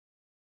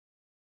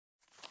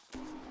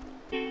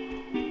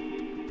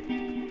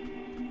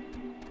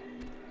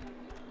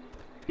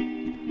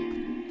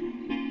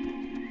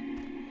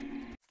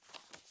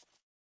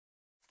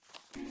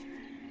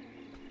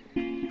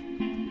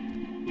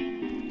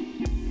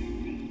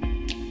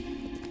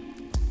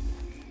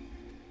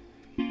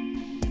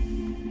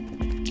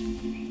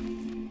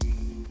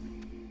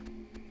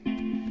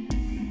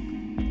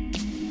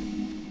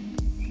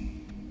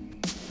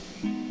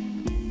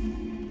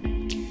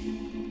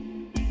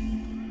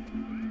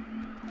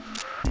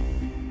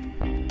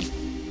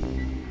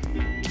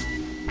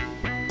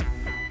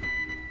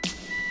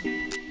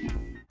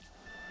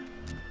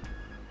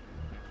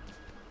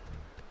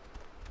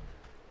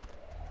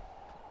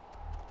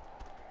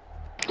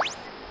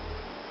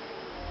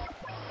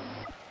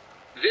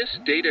This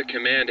data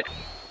command...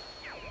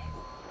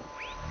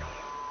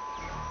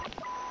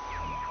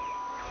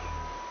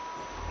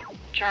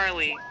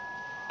 Charlie,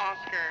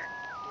 Oscar,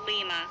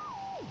 Lima,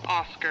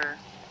 Oscar,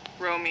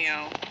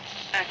 Romeo,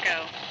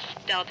 Echo,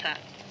 Delta,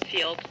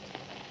 field.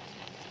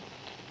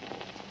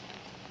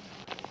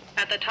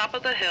 At the top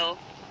of the hill,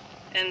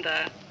 in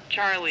the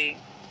Charlie,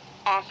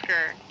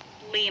 Oscar,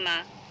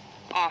 Lima,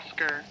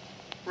 Oscar,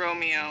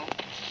 Romeo,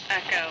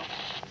 Echo,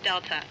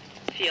 Delta,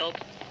 field.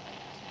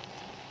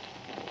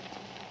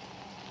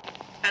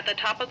 At the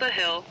top of the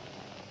hill,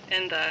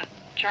 in the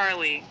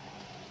Charlie,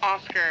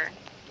 Oscar,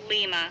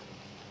 Lima,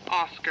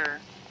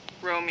 Oscar,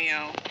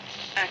 Romeo,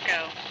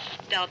 Echo,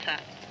 Delta,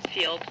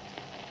 field.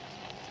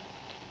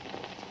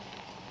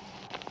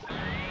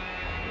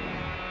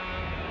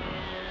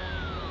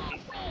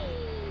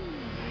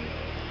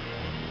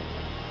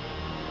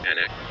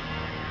 Panic.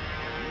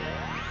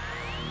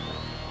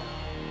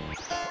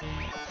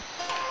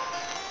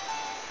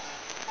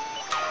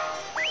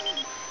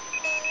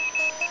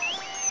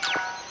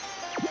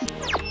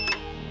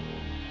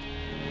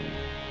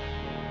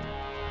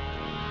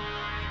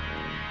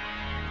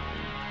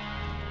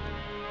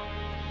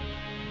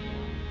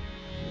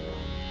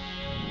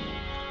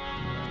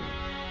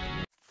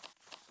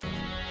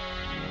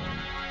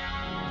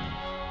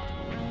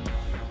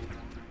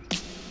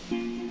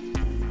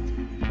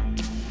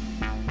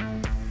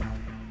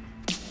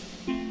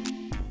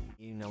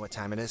 What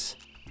time it is?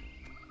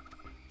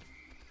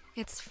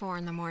 It's 4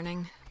 in the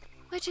morning,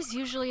 which is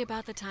usually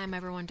about the time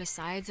everyone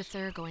decides if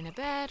they're going to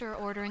bed or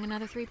ordering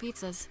another 3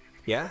 pizzas.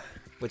 Yeah?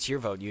 What's your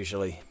vote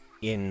usually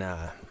in,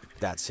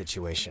 that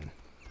situation?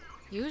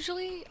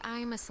 Usually,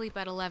 I'm asleep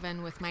at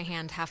 11 with my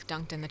hand half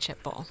dunked in the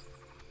chip bowl.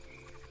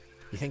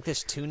 You think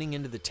this tuning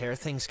into the tear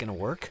thing's gonna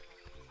work?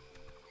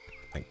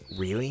 Like,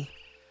 really?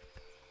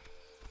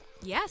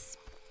 Yes.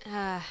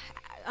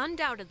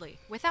 Undoubtedly.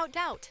 Without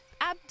doubt.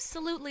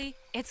 Absolutely,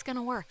 it's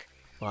gonna work.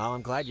 Well,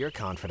 I'm glad you're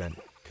confident,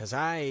 because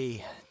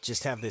I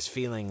just have this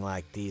feeling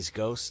like these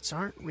ghosts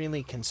aren't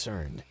really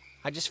concerned.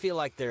 I just feel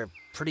like they're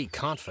pretty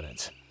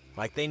confident.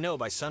 Like they know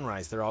by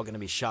sunrise they're all gonna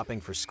be shopping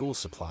for school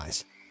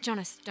supplies.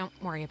 Jonas, don't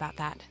worry about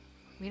that.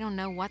 We don't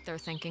know what they're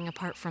thinking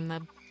apart from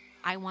the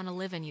I want to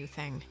live in you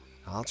thing.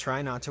 I'll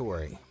try not to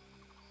worry.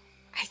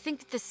 I think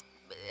that this,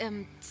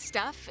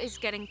 stuff is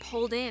getting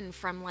pulled in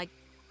from, like,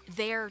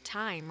 their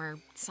time or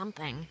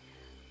something.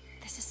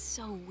 This is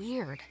so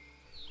weird.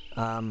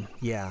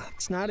 Yeah,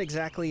 it's not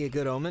exactly a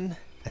good omen.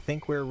 I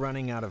think we're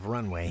running out of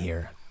runway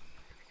here.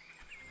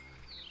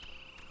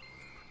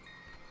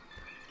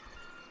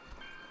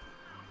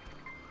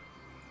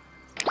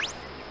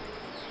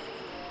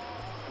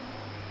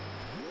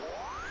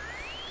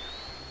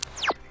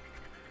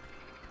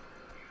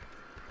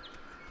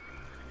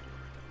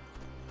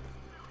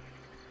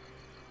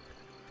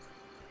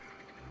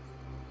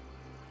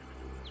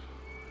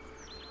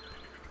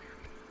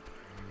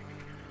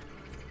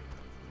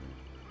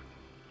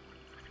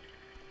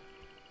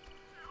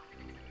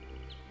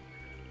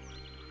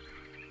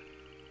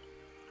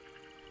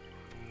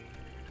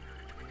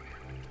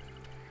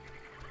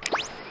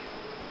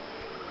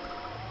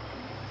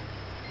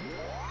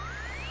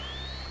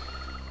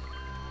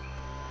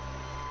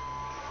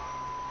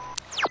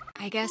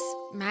 I guess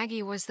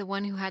Maggie was the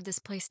one who had this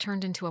place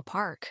turned into a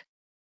park.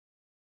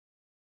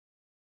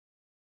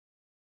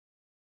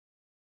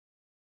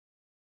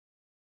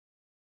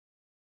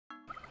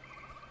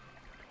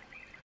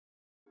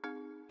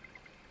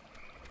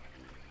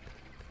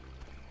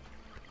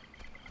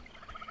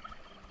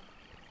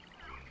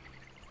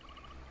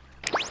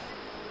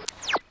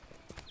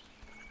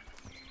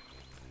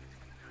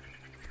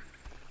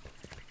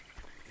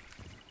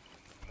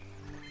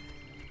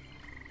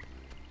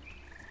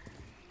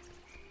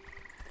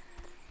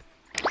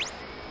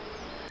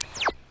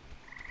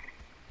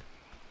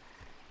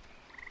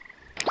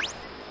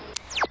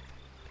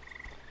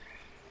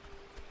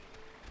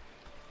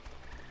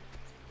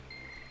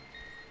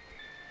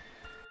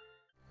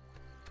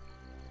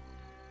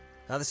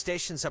 Now the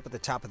station's up at the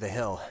top of the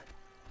hill.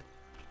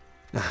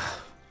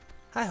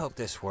 I hope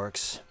this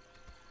works.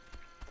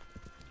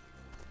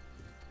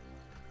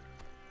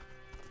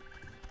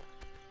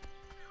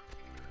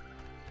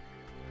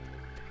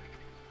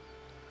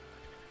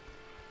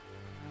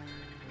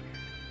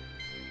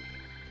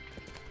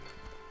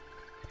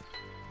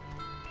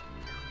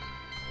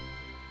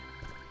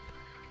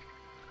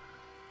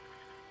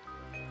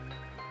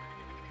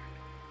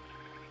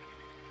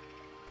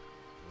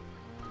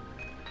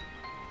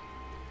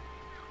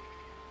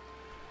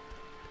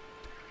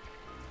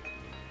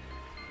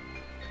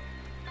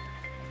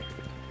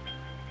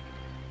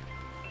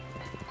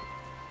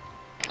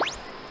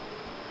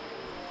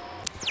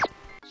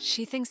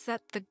 She thinks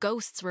that the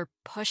ghosts were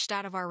pushed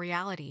out of our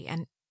reality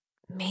and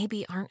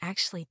maybe aren't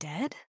actually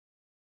dead?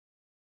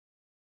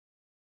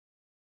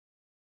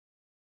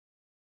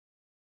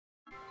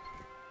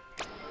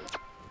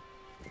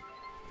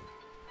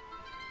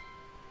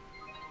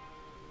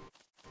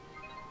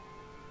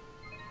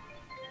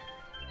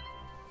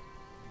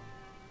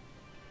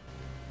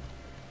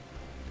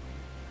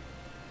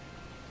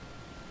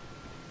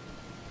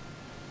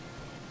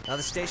 Now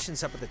the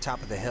station's up at the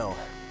top of the hill.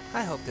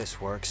 I hope this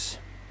works.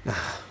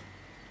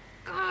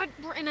 God,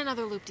 we're in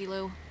another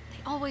loop-de-loo. They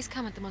always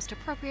come at the most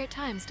appropriate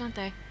times, don't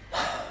they?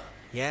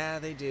 Yeah,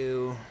 they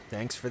do.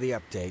 Thanks for the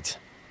update.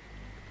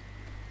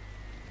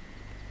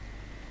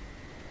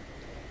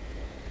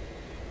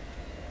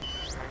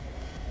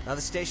 Now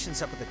the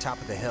station's up at the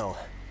top of the hill.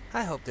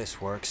 I hope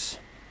this works.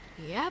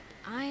 Yep,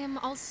 I am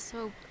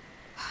also...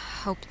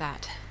 hope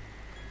that.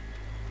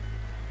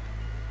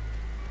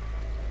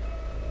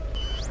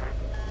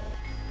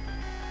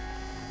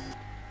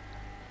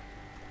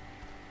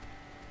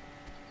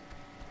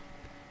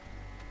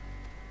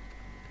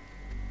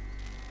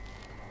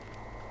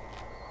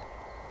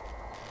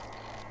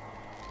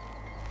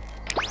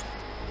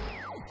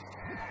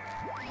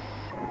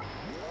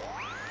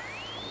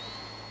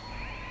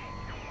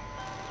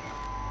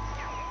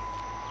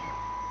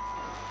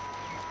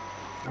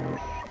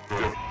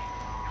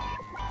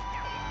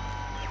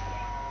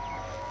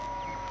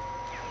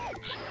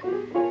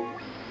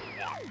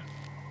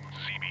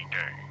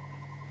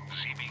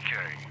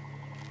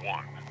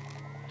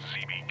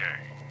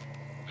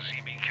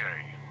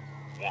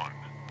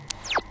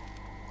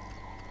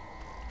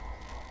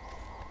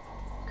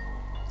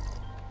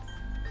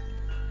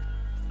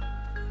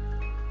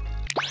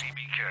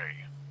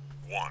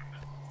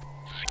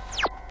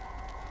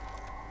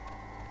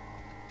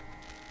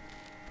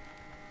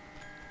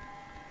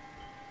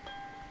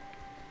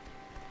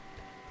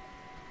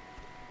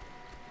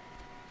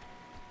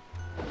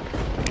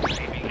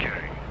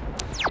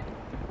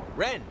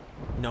 Ren!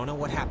 Nona,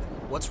 what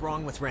happened? What's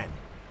wrong with Ren?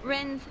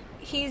 Ren,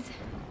 he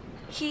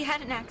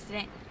had an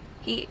accident.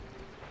 He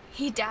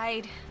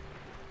died.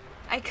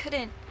 I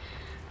couldn't.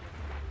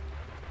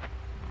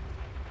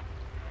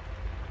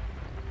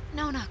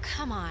 Nona,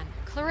 come on.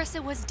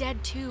 Clarissa was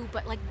dead too,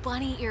 but like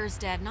bunny ears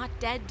dead, not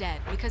dead,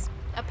 because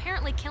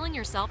apparently killing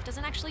yourself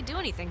doesn't actually do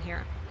anything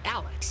here.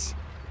 Alex!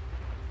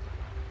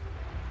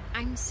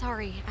 I'm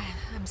sorry.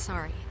 I'm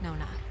sorry,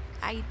 Nona.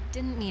 I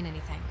didn't mean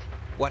anything.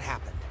 What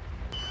happened?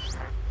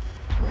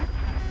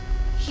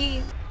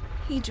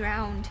 He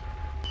drowned.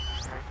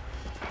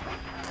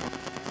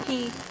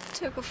 He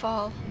took a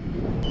fall.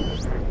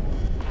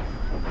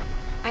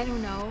 I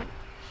don't know.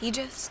 He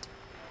just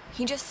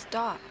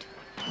stopped.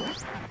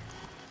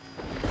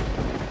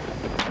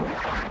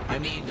 I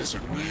mean, does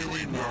it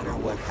really matter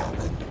what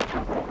happened?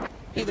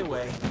 Either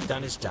way,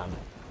 done is done.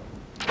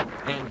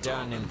 And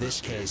done in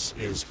this case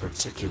is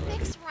particularly...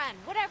 Fix Ren,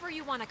 whatever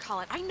you want to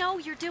call it. I know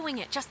you're doing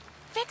it. Just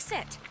fix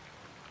it.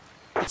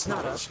 It's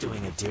not us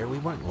doing it, dear. We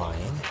weren't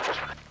lying.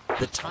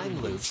 The time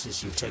loops,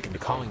 as you've taken to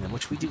calling them,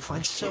 which we do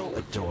find so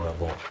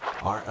adorable,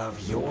 are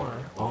of your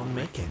own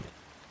making.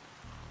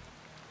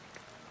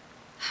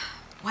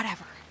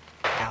 Whatever.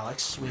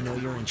 Alex, we know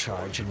you're in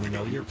charge, and we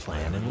know your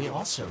plan, and we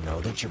also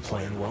know that your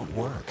plan won't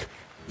work.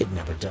 It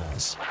never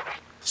does.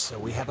 So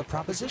we have a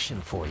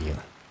proposition for you.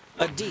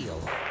 A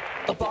deal.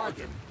 A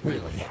bargain,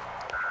 really.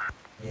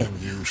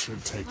 And you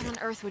should take What it.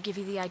 on earth would give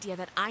you the idea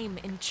that I'm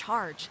in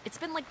charge? It's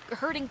been like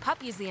herding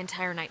puppies the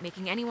entire night,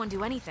 making anyone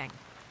do anything.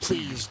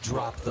 Please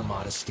drop the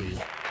modesty.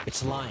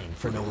 It's lying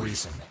for no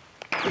reason.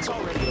 It's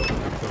already over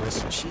with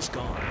Clarissa. She's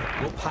gone.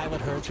 We'll pilot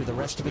her through the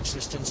rest of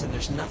existence, and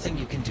there's nothing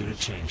you can do to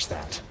change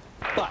that.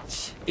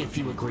 But if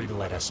you agree to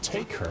let us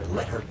take her,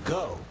 let her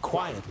go,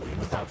 quietly and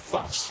without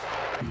fuss.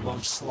 You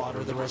won't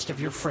slaughter the rest of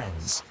your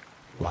friends,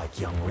 like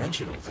young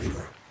Reginald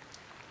here.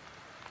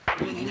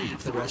 We'll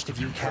leave the rest of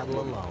you cattle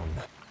alone.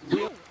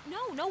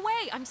 No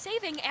way. I'm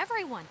saving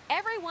everyone.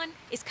 Everyone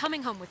is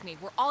coming home with me.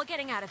 We're all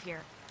getting out of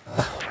here.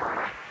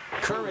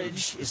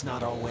 Courage is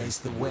not always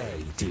the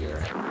way,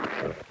 dear.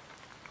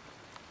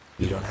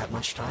 You don't have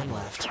much time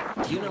left.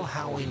 Do you know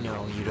how we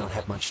know you don't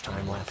have much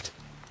time left?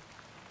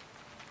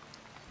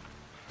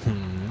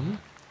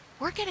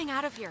 We're getting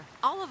out of here.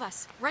 All of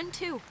us. Ren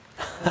too.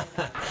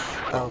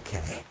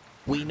 Okay.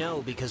 We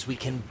know because we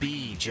can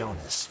be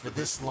Jonas for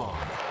this long,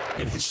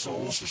 and his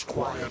soul's as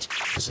quiet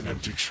as an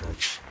empty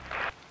church.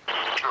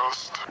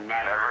 Just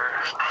never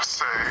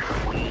say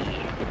we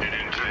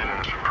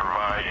didn't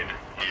provide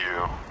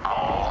you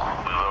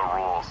all the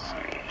rules.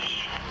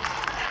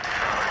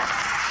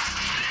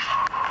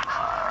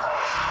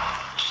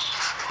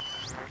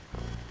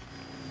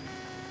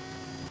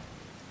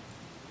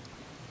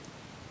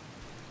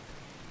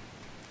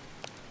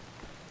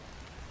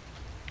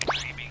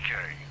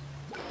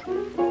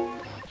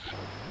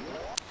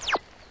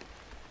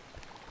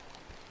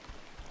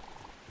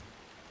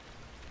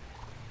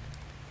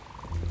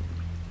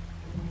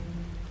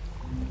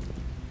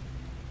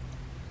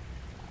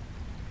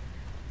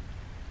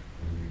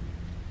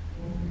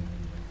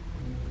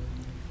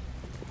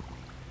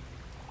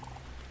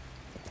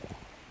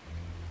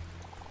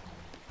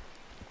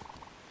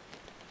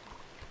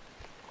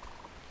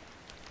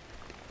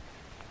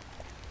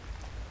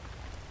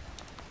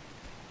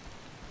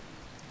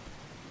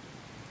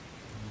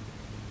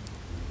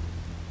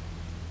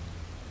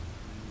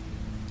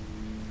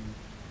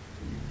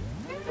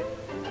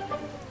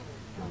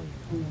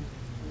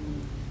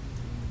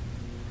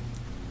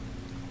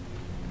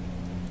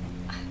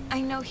 I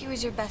know he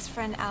was your best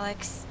friend,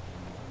 Alex.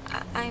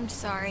 I'm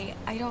sorry.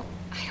 I don't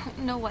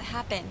know what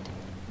happened.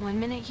 One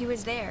minute he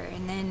was there,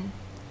 and then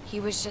he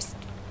was just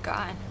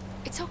gone.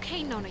 It's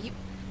okay, Nona. You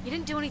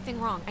didn't do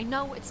anything wrong. I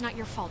know it's not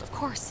your fault. Of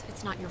course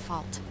it's not your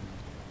fault.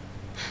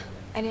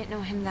 I didn't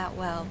know him that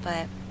well,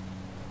 but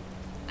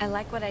I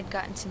like what I'd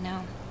gotten to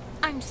know.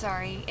 I'm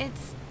sorry.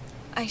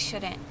 I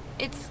shouldn't.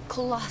 It's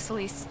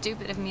colossally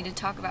stupid of me to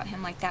talk about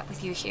him like that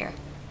with you here.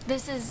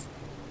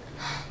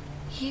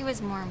 He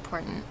was more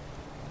important.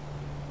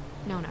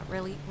 Nona,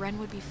 really, Ren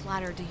would be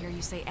flattered to hear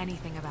you say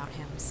anything about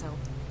him, so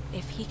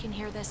if he can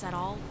hear this at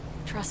all,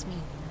 trust me,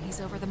 he's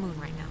over the moon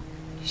right now.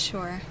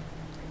 Sure.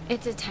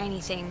 It's a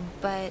tiny thing,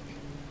 but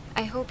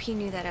I hope he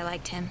knew that I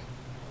liked him.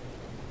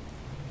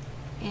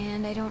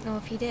 And I don't know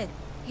if he did.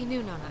 He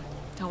knew, Nona.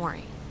 Don't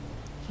worry.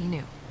 He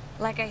knew.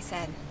 Like I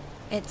said,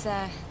 it's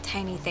a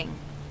tiny thing.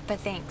 But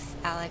thanks,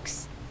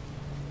 Alex.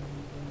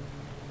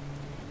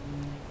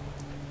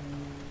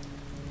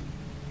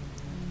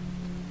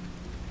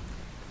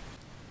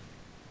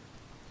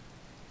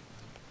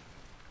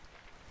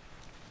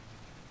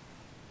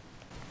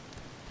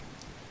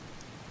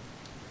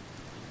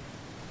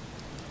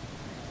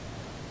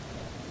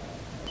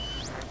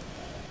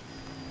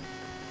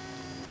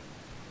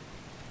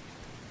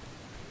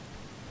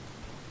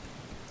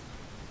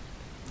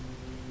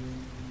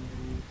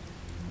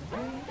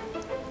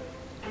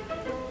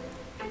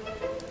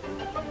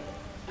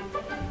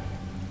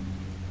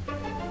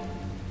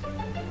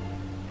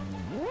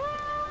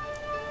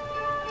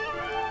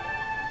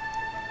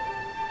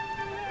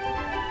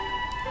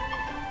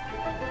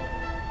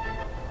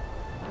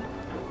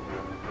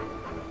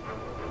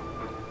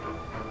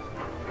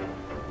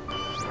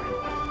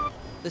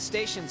 The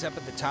station's up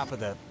at the top of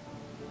the...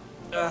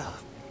 Ugh.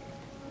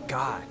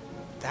 God,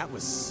 that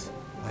was...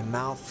 My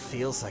mouth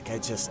feels like I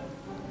just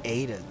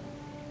ate a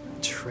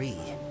tree.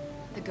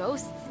 The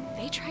ghosts,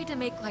 they tried to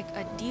make, like,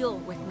 a deal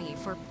with me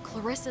for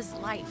Clarissa's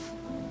life.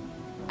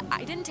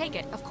 I didn't take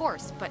it, of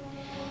course, but...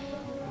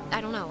 I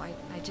don't know,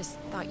 I just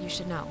thought you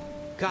should know.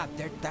 God,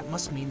 that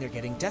must mean they're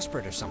getting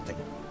desperate or something.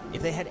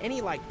 If they had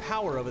any, like,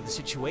 power over the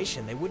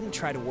situation, they wouldn't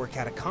try to work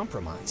out a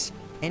compromise.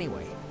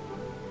 Anyway.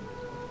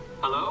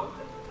 Hello?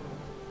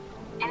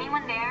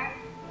 Anyone there?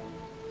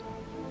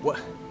 What?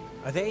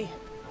 Are they?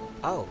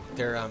 Oh,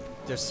 they're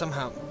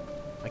somehow...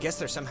 I guess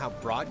they're somehow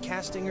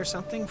broadcasting or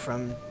something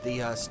from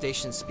the,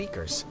 station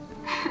speakers.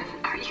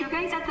 Are you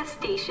guys at the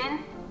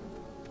station?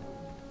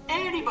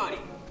 Anybody?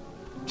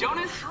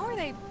 Jonas? How are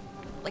they,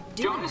 like,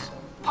 doing Jonas?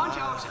 that? Punch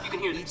out if you can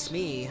hear this. Beats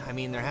me. I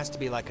mean, there has to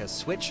be like a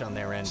switch on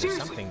their end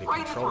Seriously, or something to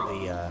right control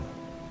through. the,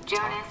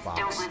 Jonas, talk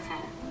don't box. listen.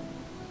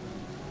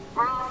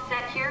 We're all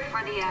set here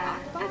for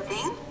the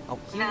thing? Oh,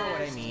 you know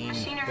what I mean.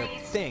 Machinery,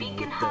 The thing speak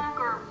with and hug,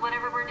 or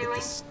whatever we're with doing.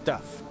 the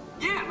stuff.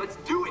 Yeah, let's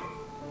do it.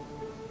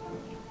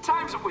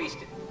 Time's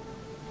wasted.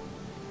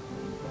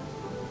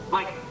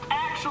 Like,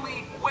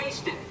 actually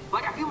wasted.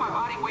 Like, I feel my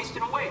body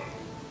wasting away.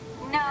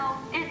 No,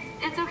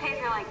 it's okay if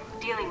you're, like,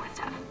 dealing with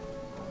stuff.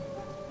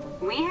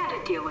 We had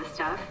to deal with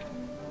stuff.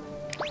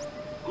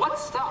 What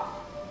stuff?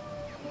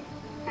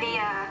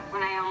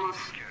 When I almost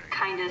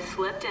kinda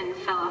slipped and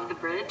fell off the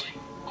bridge.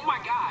 Oh my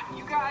god,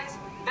 you guys,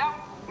 that...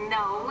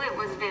 No, it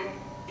was Vin.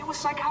 It was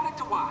psychotic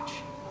to watch.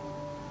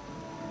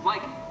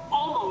 Like,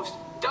 almost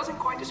doesn't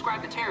quite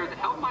describe the terror that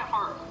held my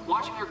heart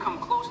watching her come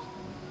close.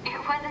 It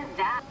wasn't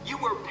that. You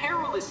were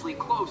perilously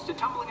close to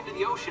tumbling into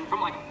the ocean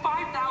from like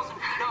 5,000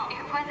 feet up.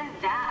 It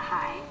wasn't that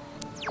high.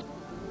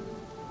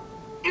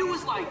 It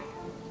was like...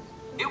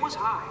 It was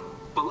high.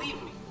 Believe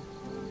me.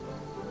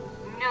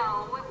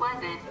 No, it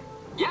wasn't.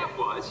 Yeah, it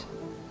was.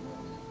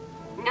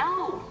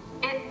 No,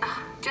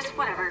 just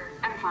whatever.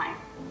 I'm fine.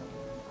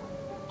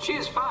 She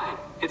is fine.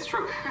 It's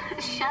true.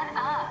 Shut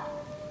up.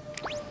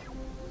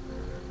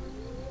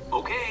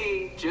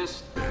 Okay,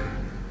 just...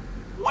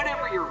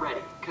 Whenever you're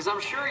ready, because I'm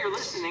sure you're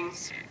listening.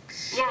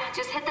 Yeah,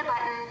 just hit the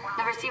button,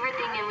 the receiver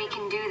thing, and we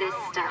can do this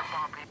stuff.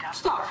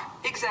 Stuff,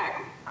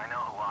 exactly. I know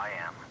who I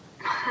am.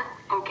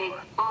 Okay,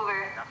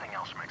 over. Nothing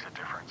else makes a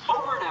difference.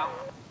 Over and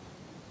out.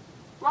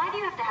 Why do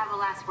you have to have the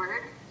last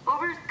word?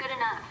 Over's good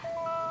enough.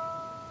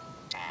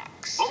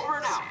 Over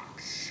and out.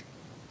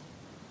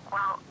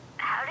 Well,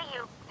 how do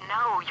you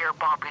know you're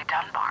Bobby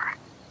Dunbar?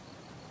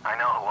 I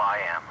know who I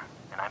am,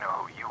 and I know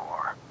who you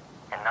are.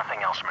 And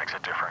nothing else makes a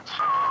difference.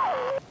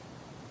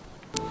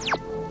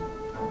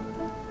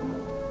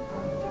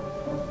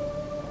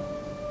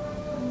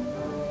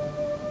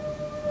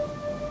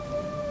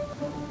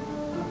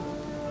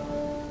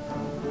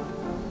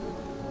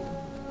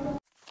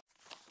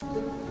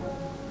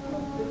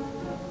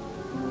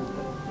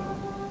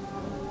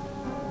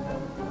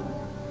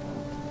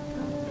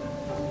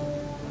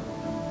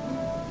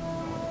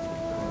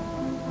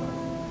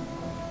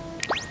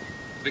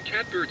 The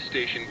Catbird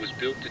station was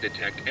built to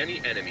detect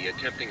any enemy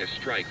attempting a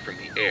strike from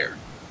the air.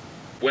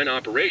 When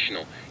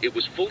operational, it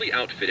was fully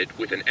outfitted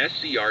with an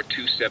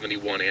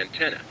SCR-271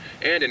 antenna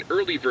and an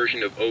early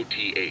version of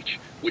OTH,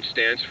 which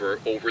stands for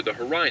Over the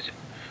Horizon,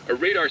 a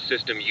radar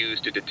system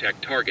used to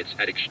detect targets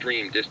at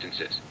extreme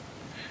distances.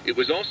 It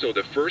was also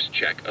the first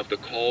check of the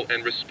call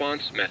and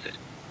response method.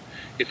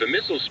 If a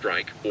missile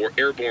strike or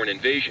airborne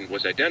invasion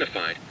was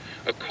identified,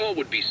 a call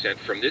would be sent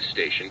from this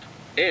station,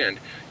 and,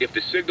 if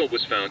the signal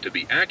was found to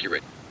be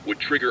accurate, would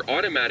trigger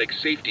automatic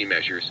safety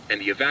measures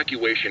and the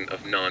evacuation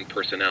of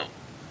non-personnel.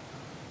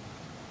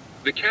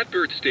 The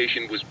Catbird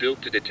station was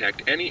built to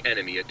detect any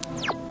enemy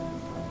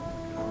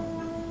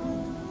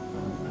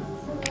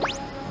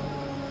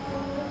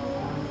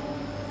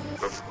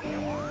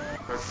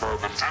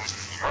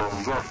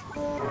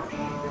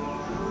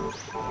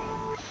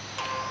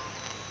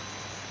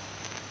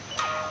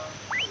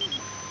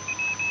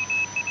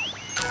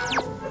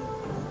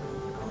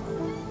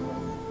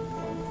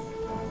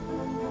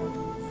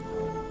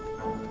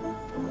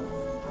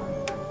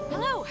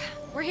Hello!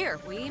 We're here.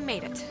 We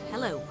made it.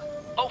 Hello.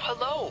 Oh,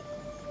 hello!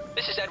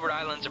 This is Edward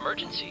Island's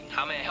emergency.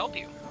 How may I help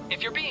you?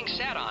 If you're being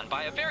sat on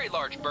by a very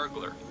large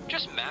burglar,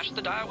 just mash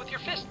the dial with your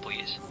fist,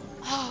 please.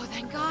 Oh,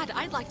 thank God.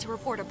 I'd like to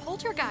report a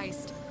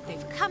poltergeist.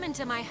 They've come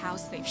into my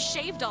house. They've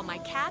shaved all my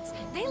cats.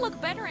 They look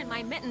better in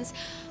my mittens.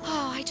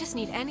 Oh, I just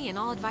need any and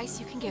all advice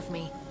you can give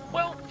me.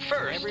 Well,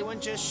 first... Everyone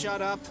just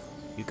shut up.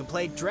 You can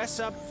play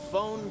dress-up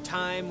phone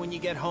time when you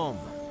get home.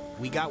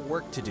 We got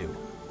work to do.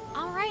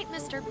 All right,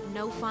 Mr.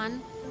 No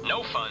Fun.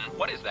 No fun?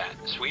 What is that?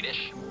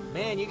 Swedish?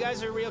 Man, you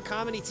guys are a real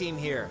comedy team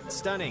here.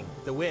 Stunning.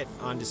 The wit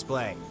on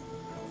display.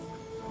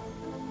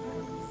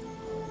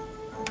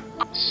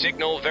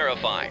 Signal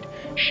verified.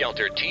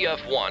 Shelter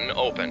TF1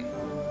 open.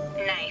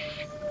 Nice.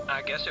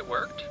 I guess it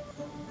worked.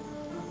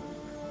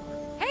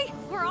 Hey,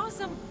 we're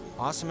awesome.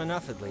 Awesome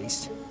enough, at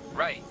least.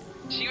 Right.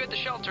 See you at the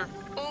shelter.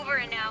 Over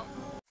and out.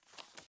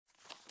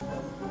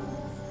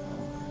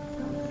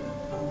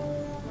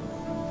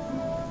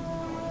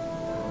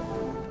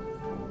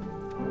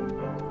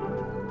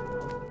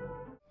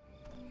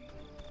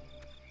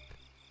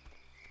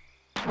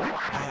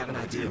 I have an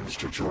idea,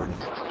 Mr. Jordan.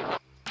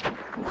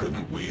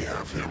 Couldn't we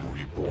have him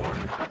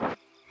reborn?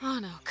 Oh,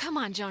 no. Come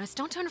on, Jonas.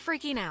 Don't turn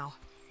freaky now.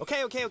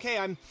 Okay,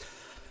 I'm...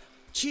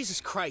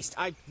 Jesus Christ,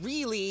 I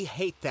really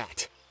hate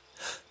that.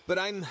 But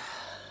I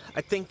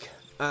think,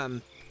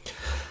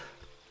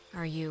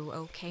 Are you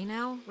okay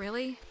now?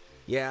 Really?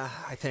 yeah,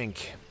 I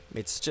think.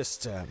 It's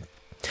just,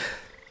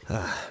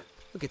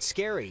 look, it's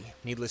scary,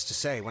 needless to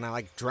say, when I,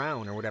 like,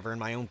 drown or whatever in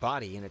my own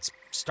body, and it's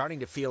starting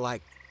to feel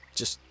like,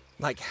 just,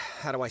 like,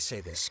 how do I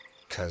say this?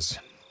 'Cause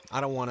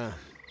I don't want to...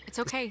 It's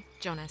okay,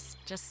 Jonas.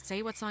 Just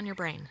say what's on your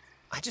brain.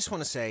 I just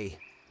want to say,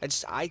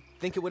 I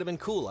think it would have been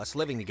cool, us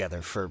living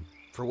together for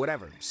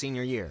whatever,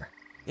 senior year.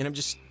 And I'm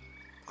just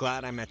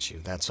glad I met you,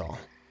 that's all.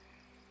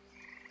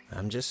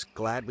 I'm just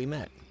glad we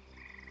met.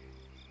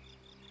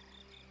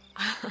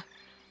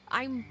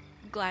 I'm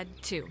glad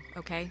too,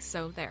 okay?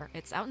 So there,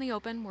 it's out in the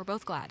open. We're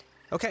both glad.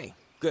 Okay,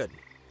 good.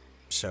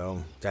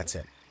 So, that's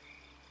it.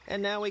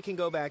 And now we can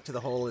go back to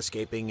the whole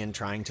escaping and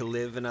trying to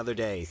live another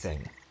day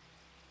thing.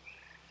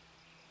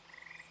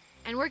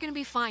 And we're gonna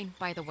be fine,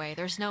 by the way.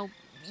 There's no...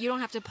 You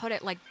don't have to put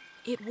it like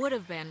it would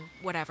have been,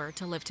 whatever,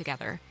 to live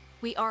together.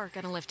 We are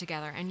gonna live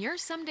together, and you're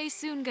someday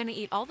soon gonna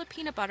eat all the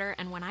peanut butter,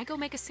 and when I go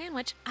make a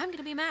sandwich, I'm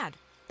gonna be mad.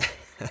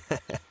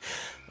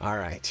 All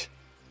right.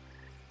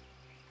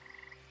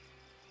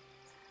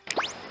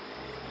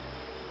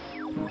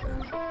 It'll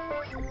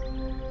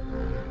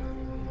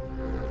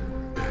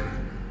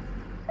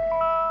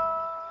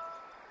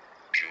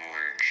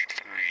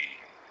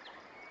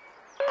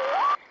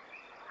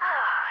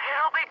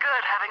be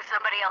good having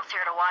somebody else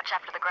here to watch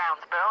after the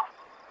grounds, Bill.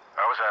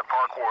 I was at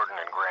Park Warden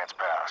in Grants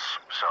Pass,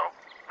 so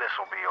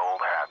this'll be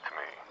old hat to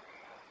me.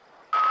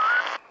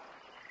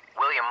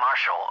 William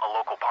Marshall, a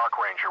local park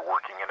ranger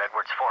working in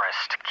Edwards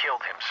Forest,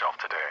 killed himself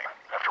today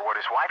after what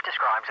his wife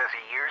describes as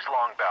a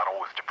years-long battle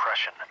with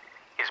depression.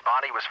 His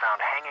body was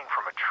found hanging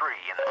from a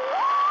tree in the...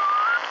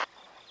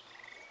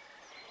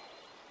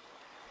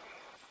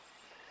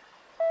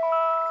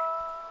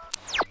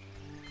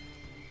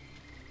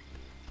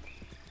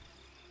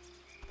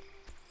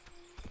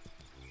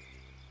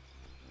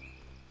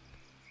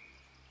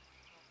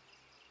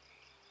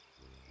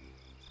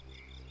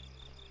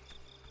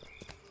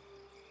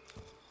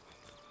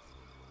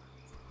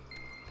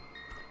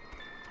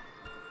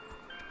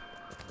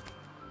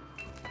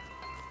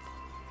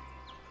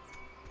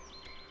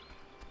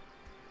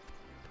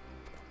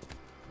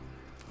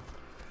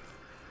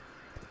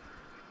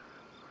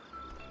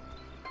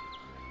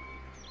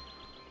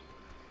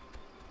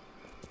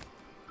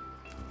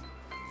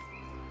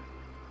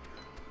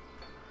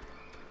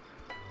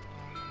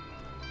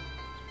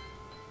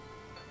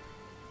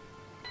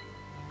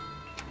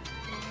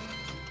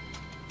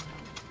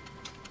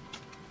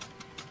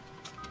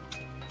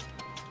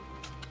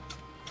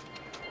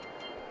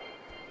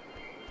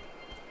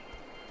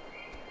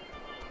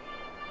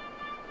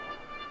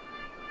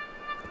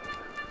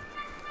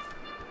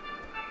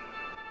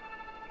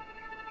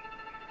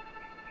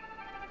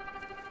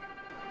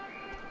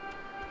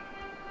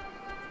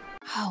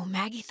 Oh,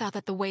 Maggie thought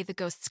that the way the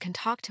ghosts can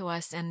talk to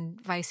us and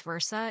vice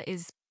versa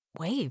is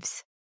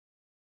waves.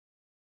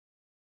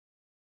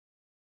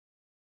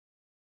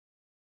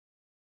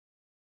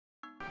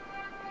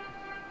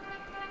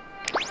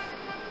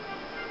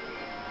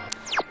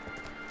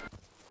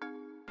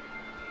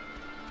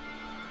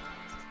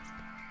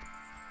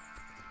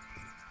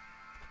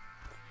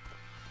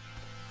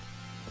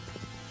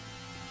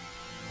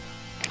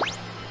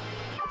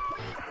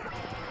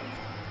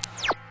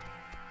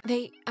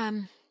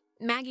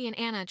 Maggie and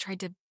Anna tried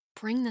to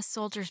bring the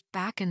soldiers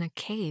back in the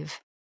cave.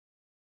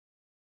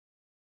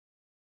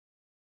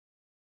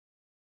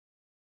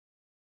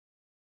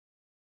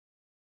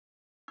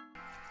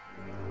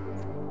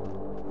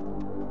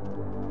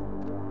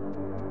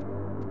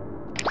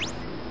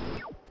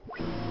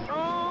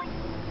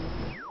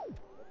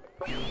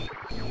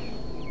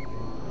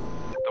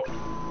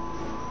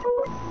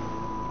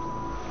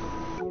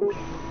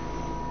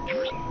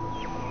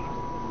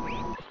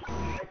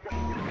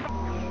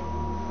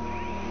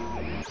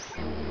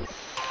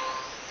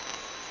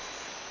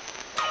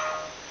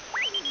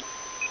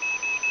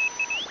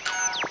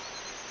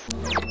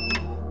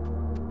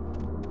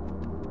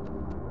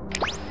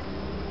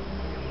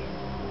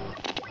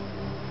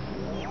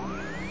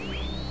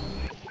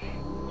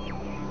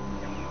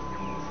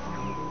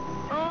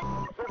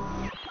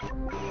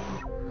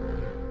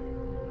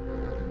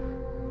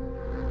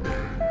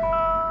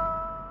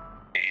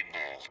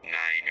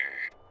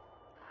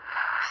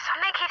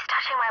 Something keeps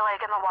touching my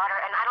leg in the water,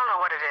 and I don't know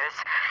what it is.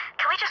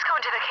 Can we just go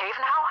into the cave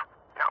now?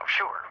 No,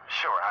 sure.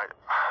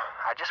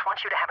 I just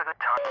want you to have a good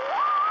time.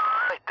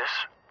 Wait,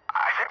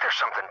 I think there's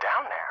something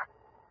down there.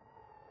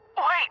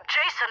 Wait,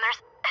 Jason,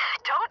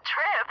 don't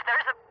trip.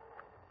 There's a...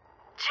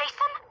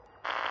 Jason?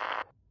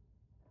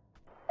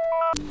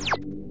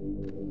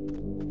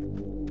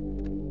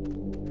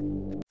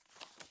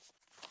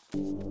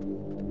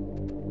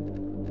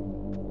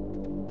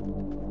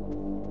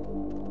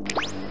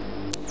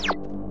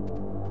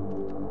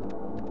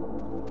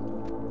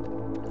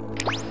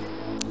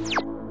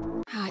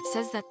 It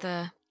says that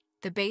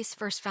the base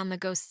first found the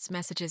ghost's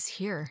messages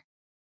here.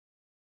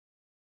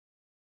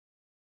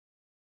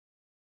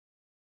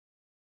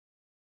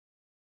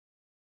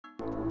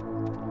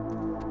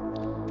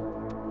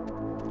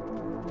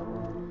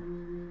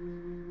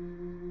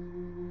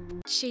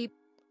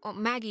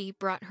 Maggie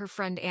brought her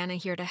friend Anna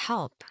here to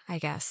help, I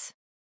guess.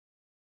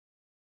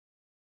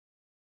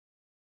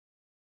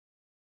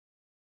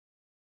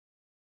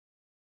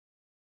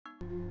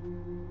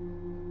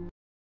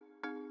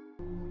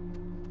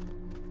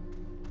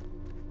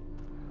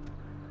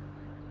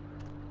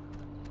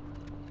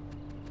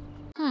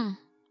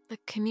 The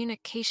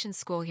communication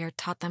school here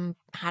taught them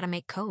how to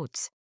make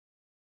codes.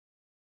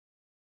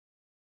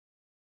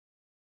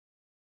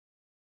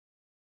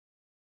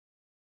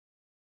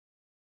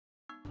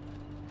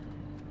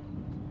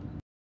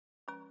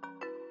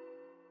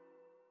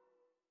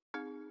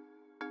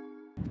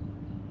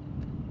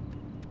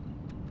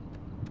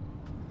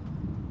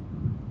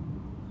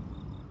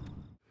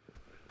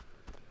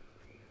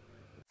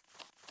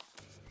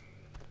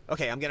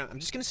 Okay, I'm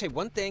just gonna say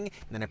one thing, and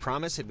then I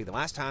promise it'll be the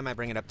last time I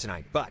bring it up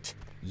tonight. But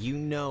you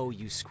know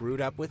you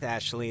screwed up with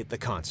Ashley at the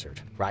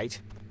concert, right?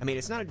 I mean,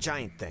 it's not a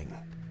giant thing,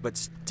 but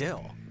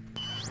still.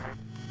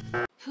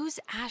 Who's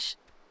Ash?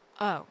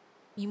 Oh,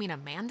 you mean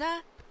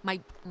Amanda?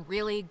 My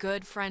really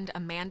good friend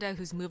Amanda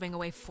who's moving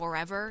away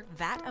forever?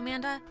 That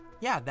Amanda?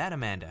 Yeah, that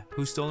Amanda,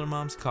 who stole her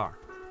mom's car.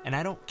 And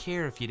I don't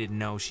care if you didn't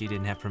know she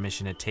didn't have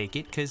permission to take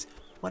it, cause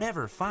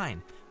whatever,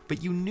 fine.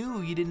 But you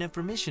knew you didn't have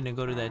permission to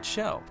go to that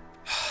show.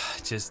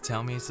 Just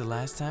tell me it's the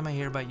last time I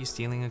hear about you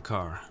stealing a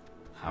car.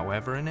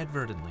 However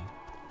inadvertently,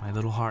 my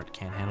little heart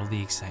can't handle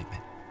the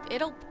excitement.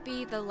 It'll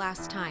be the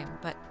last time,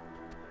 but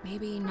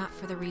maybe not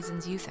for the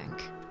reasons you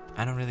think.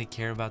 I don't really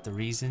care about the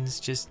reasons,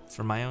 just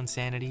for my own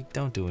sanity,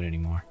 don't do it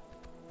anymore.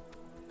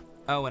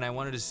 Oh, and I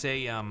wanted to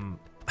say,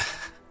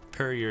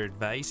 per your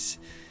advice,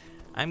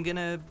 I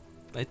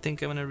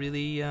think I'm gonna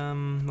really,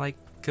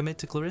 commit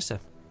to Clarissa.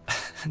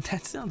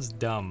 That sounds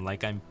dumb,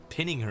 like I'm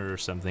pinning her or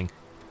something.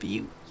 But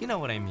you know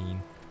what I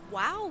mean.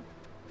 Wow.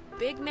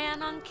 Big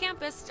man on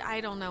campus. I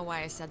don't know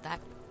why I said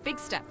that. Big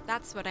step.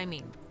 That's what I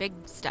mean. Big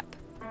step.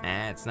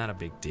 It's not a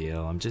big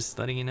deal. I'm just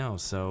letting you know,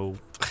 so...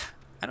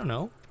 I don't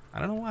know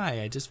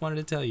why. I just wanted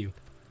to tell you.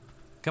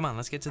 Come on,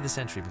 let's get to the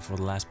Sentry before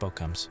the last boat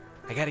comes.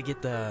 I gotta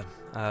get the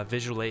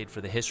visual aid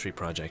for the history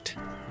project.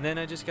 And then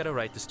I just gotta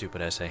write the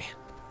stupid essay.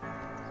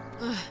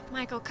 Ugh,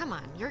 Michael, come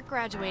on. You're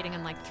graduating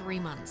in like 3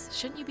 months.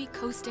 Shouldn't you be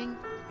coasting?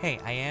 Hey,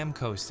 I am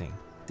coasting.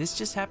 This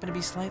just happened to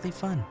be slightly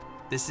fun.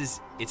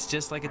 It's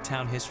just like a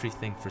town history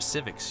thing for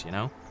civics, you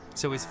know?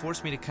 So it's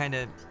forced me to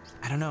kinda,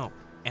 I don't know.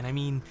 And I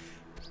mean,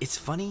 it's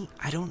funny,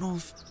 I don't know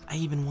if I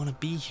even want to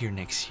be here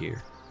next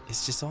year.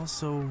 It's just all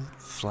so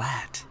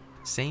flat.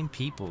 Same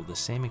people, the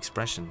same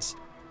expressions.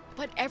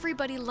 But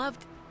everyone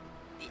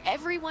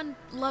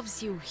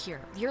loves you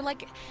here. You're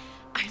like,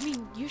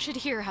 you should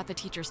hear how the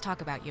teachers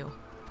talk about you.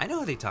 I know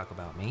how they talk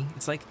about me.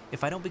 It's like,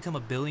 if I don't become a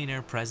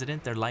billionaire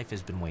president, their life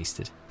has been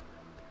wasted.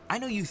 I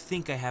know you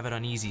think I have it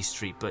on easy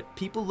street, but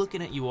people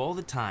looking at you all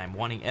the time,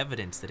 wanting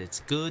evidence that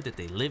it's good, that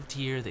they lived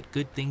here, that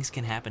good things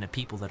can happen to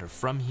people that are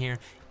from here,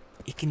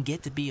 it can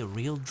get to be a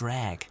real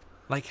drag.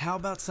 Like, how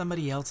about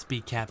somebody else be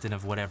captain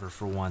of whatever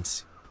for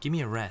once? Give me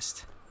a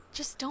rest.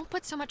 Just don't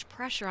put so much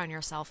pressure on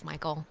yourself,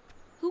 Michael.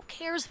 Who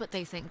cares what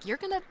they think? You're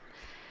gonna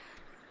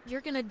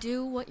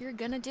do what you're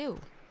gonna do.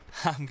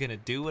 I'm gonna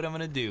do what I'm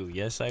gonna do.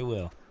 Yes, I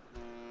will.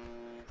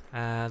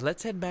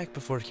 Let's head back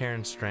before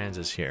Karen Strands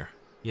is here.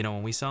 You know,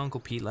 when we saw Uncle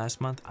Pete last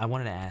month, I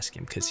wanted to ask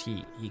him because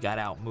he got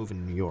out moving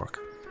to New York.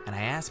 And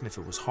I asked him if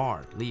it was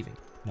hard leaving.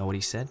 Know what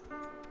he said?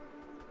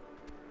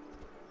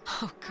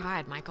 Oh,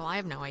 God, Michael, I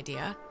have no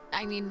idea.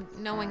 I mean,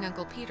 knowing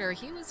Uncle Peter,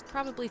 he was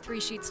probably 3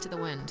 sheets to the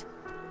wind.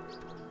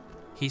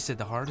 He said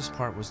the hardest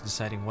part was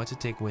deciding what to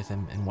take with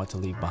him and what to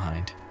leave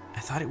behind.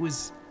 I thought it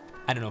was,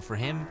 I don't know, for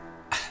him,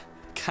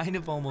 kind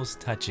of almost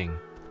touching.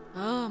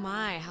 Oh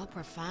my, how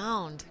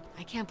profound.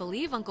 I can't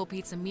believe Uncle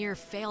Pete's a mere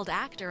failed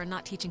actor and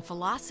not teaching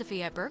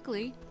philosophy at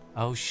Berkeley.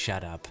 Oh,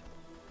 shut up.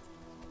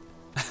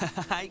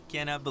 I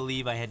cannot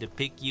believe I had to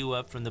pick you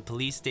up from the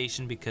police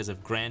station because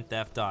of Grand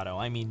Theft Auto.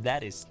 I mean,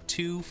 that is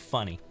too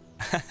funny.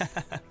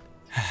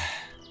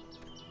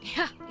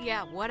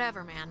 Yeah,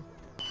 whatever, man.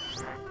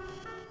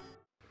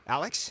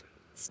 Alex?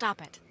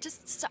 Stop it.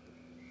 Just stop.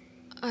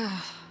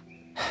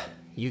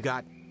 You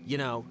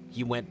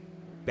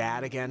went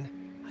bad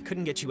again? I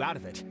couldn't get you out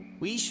of it.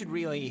 We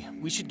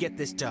should get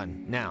this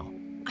done, now.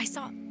 I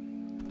saw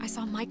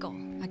Michael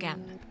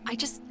again.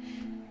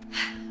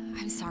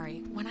 I'm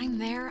sorry. When I'm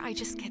there, I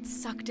just get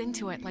sucked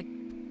into it like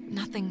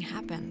nothing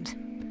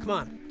happened. Come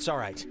on, it's all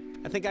right.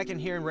 I think I can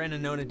hear Ren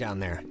and Nona down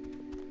there.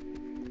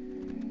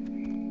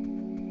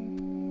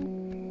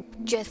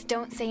 Just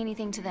don't say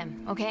anything to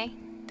them, okay?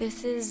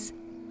 It's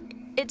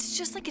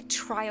just like a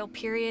trial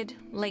period,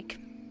 like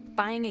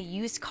buying a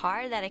used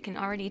car that I can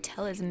already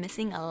tell is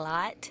missing a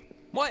lot.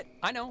 What?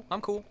 I know,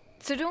 I'm cool.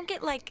 So don't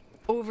get, like,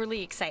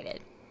 overly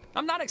excited.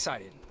 I'm not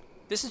excited.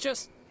 This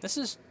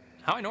is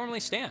how I normally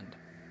stand.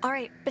 All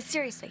right, but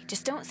seriously,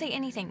 just don't say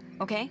anything,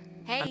 okay?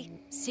 Hey,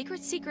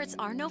 secrets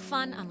are no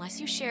fun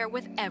unless you share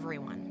with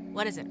everyone.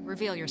 What is it?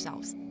 Reveal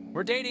yourselves.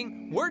 We're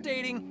dating.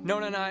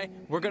 Nona and I,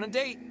 we're gonna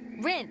date.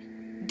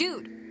 Rin,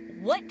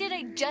 dude, what did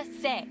I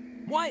just say?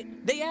 What?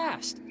 They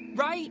asked,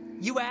 right?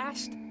 You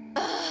asked?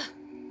 Ugh.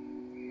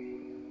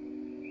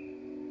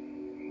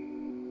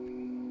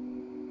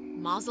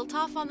 Mazel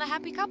tov on the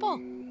happy couple.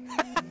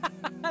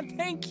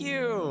 Thank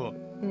you.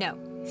 No,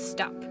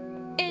 stop.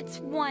 It's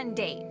one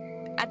date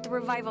at the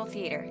Revival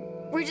Theater.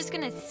 We're just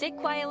gonna sit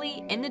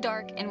quietly in the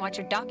dark and watch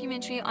a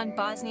documentary on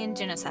Bosnian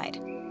genocide.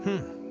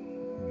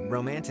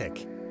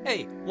 Romantic.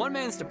 Hey, one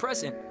man's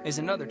depressant is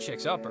another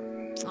chick's upper.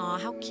 Aw,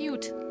 how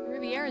cute.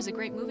 Riviera is a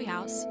great movie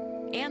house.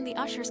 And the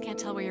ushers can't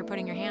tell where you're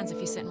putting your hands if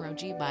you sit in row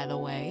G, by the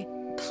way.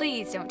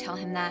 Please don't tell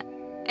him that.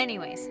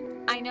 Anyways,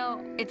 I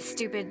know it's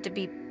stupid to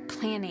be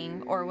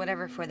planning or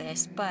whatever for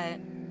this, but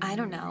I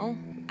don't know.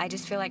 I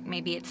just feel like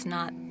maybe it's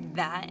not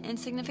that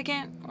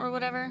insignificant or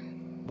whatever.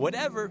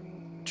 Whatever.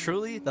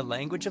 Truly the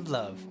language of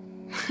love.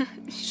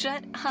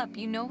 Shut up,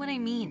 you know what I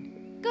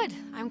mean. Good,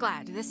 I'm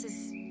glad.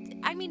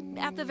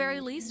 At the very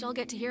least, I'll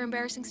get to hear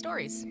embarrassing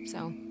stories,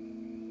 so.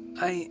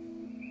 I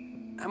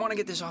want to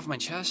get this off my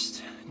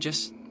chest.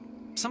 Just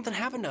something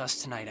happened to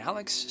us tonight,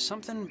 Alex.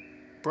 Something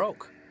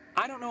broke.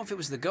 I don't know if it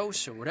was the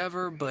ghosts or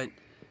whatever, but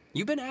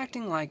you've been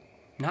acting like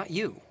not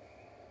you.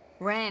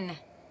 Ren.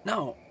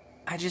 No,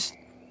 I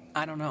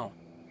don't know.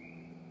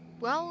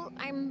 Well,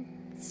 I'm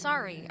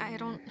sorry. I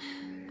don't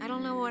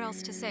know what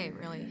else to say,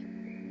 really.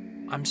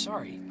 I'm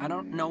sorry. I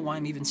don't know why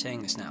I'm even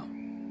saying this now.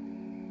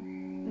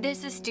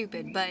 This is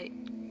stupid, but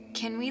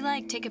can we,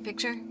 take a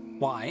picture?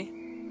 Why?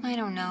 I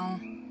don't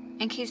know.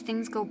 In case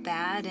things go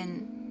bad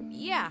and...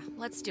 Yeah,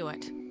 let's do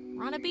it.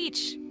 We're on a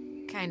beach.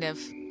 Kind of.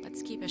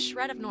 Let's keep a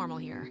shred of normal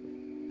here.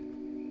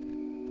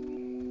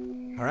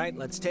 All right,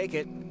 let's take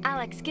it.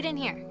 Alex, get in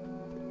here.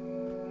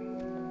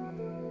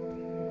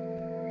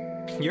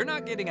 You're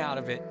not getting out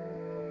of it.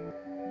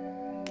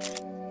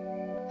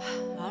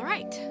 All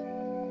right.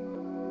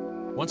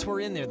 Once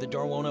we're in there, the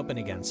door won't open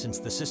again since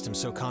the system's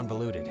so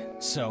convoluted.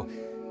 So,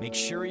 make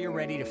sure you're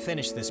ready to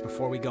finish this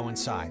before we go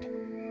inside.